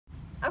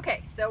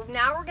Okay, so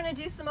now we're gonna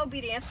do some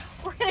obedience.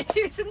 We're gonna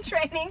do some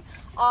training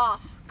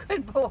off.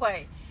 Good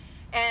boy.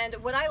 And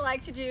what I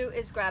like to do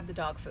is grab the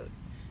dog food.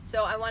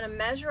 So I wanna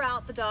measure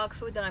out the dog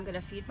food that I'm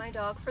gonna feed my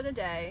dog for the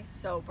day.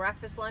 So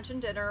breakfast, lunch,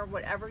 and dinner,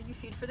 whatever you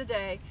feed for the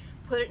day,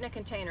 put it in a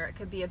container. It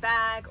could be a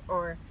bag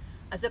or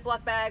a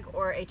Ziploc bag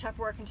or a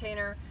Tupperware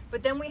container.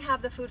 But then we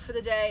have the food for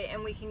the day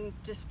and we can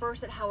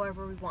disperse it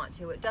however we want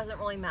to. It doesn't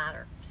really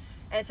matter.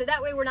 And so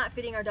that way we're not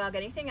feeding our dog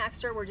anything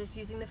extra. We're just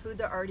using the food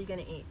they're already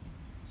gonna eat.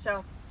 So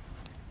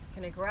I'm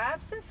gonna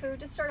grab some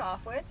food to start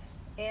off with.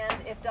 And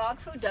if dog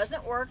food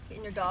doesn't work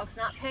and your dog's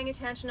not paying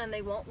attention and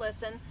they won't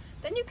listen,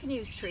 then you can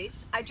use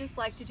treats. I just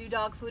like to do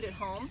dog food at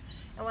home.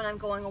 And when I'm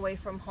going away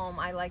from home,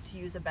 I like to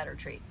use a better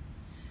treat.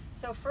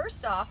 So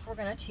first off, we're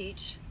gonna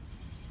teach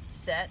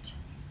sit.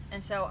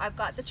 And so I've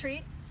got the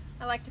treat.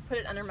 I like to put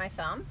it under my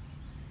thumb.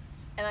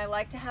 And I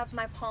like to have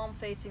my palm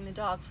facing the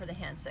dog for the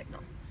hand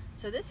signal.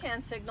 So this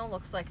hand signal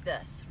looks like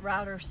this,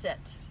 router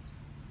sit.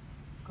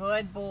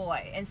 Good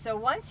boy. And so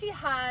once he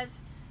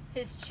has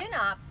his chin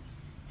up,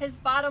 his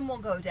bottom will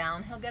go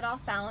down. He'll get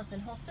off balance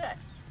and he'll sit.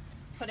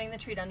 Putting the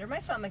treat under my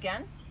thumb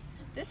again.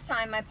 This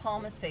time my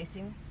palm is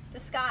facing the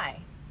sky.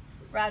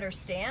 Router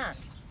stand.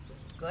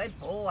 Good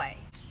boy.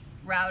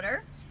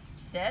 Router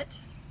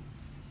sit.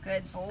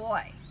 Good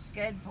boy.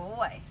 Good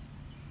boy.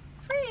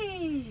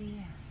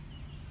 Free.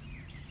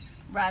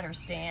 Router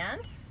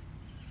stand.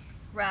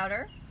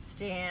 Router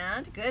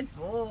stand. Good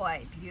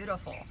boy.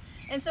 Beautiful.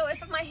 And so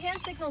if my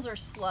hand signals are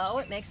slow,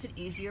 it makes it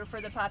easier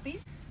for the puppy.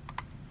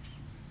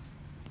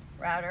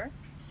 Router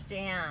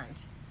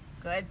stand.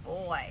 Good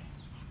boy.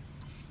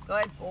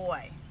 Good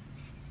boy.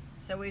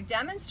 So we've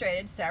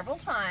demonstrated several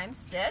times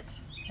sit,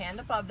 hand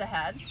above the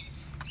head,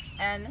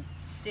 and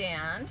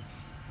stand,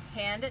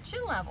 hand at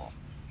chin level.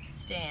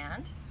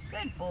 Stand.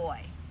 Good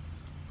boy.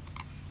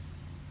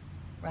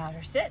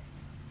 Router sit.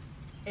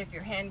 If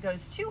your hand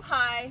goes too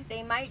high,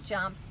 they might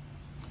jump.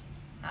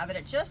 Have it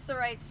at just the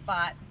right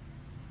spot.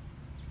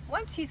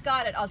 Once he's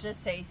got it, I'll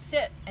just say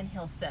sit and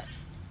he'll sit.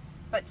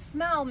 But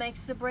smell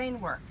makes the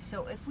brain work.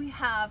 So if we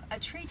have a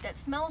treat that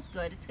smells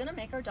good, it's gonna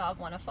make our dog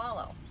wanna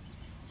follow.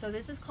 So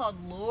this is called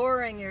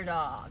luring your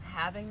dog,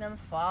 having them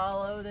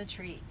follow the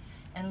treat.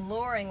 And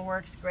luring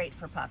works great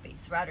for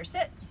puppies. Router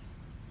sit.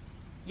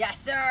 Yes,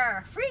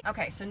 sir. Free.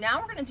 Okay, so now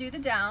we're gonna do the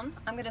down.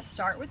 I'm gonna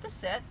start with the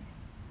sit.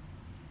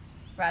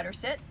 Router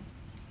sit.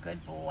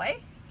 Good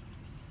boy.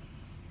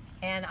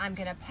 And I'm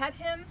gonna pet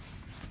him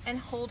and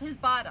hold his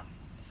bottom.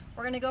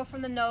 We're gonna go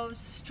from the nose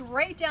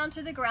straight down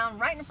to the ground,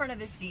 right in front of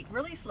his feet,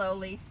 really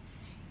slowly.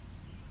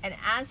 And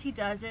as he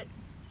does it,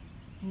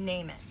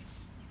 name it.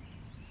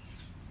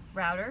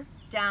 Router,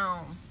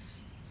 down.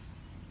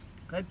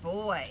 Good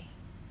boy.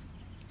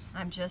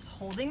 I'm just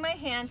holding my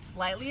hand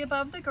slightly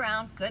above the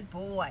ground, good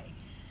boy,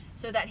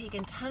 so that he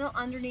can tunnel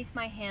underneath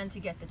my hand to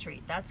get the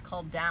treat. That's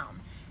called down.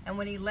 And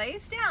when he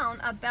lays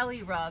down, a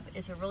belly rub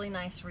is a really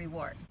nice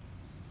reward.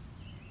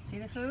 See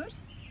the food?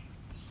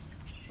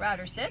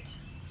 Router sit.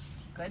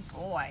 Good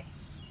boy.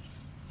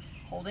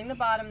 Holding the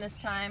bottom this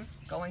time,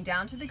 going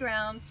down to the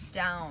ground,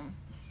 down.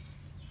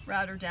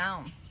 Router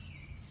down.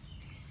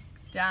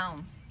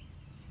 Down.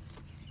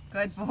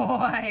 Good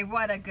boy.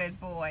 What a good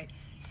boy.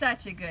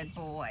 Such a good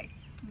boy.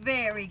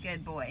 Very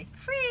good boy.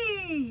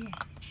 Free.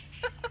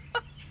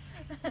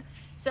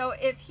 So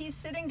if he's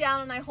sitting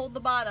down and I hold the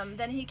bottom,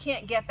 then he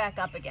can't get back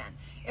up again.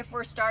 If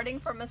we're starting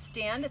from a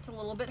stand, it's a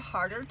little bit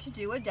harder to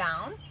do a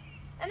down.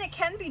 And it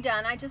can be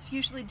done. I just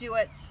usually do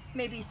it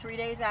maybe 3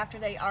 days after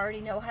they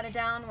already know how to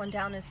down. When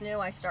down is new,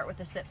 I start with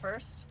the sit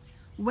first.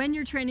 When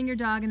you're training your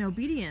dog in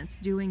obedience,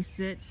 doing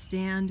sit,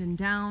 stand, and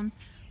down,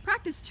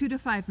 practice 2 to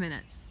 5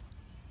 minutes.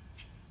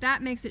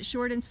 That makes it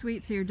short and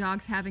sweet so your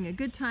dog's having a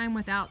good time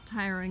without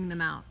tiring them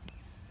out.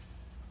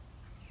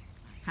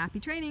 Happy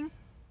training!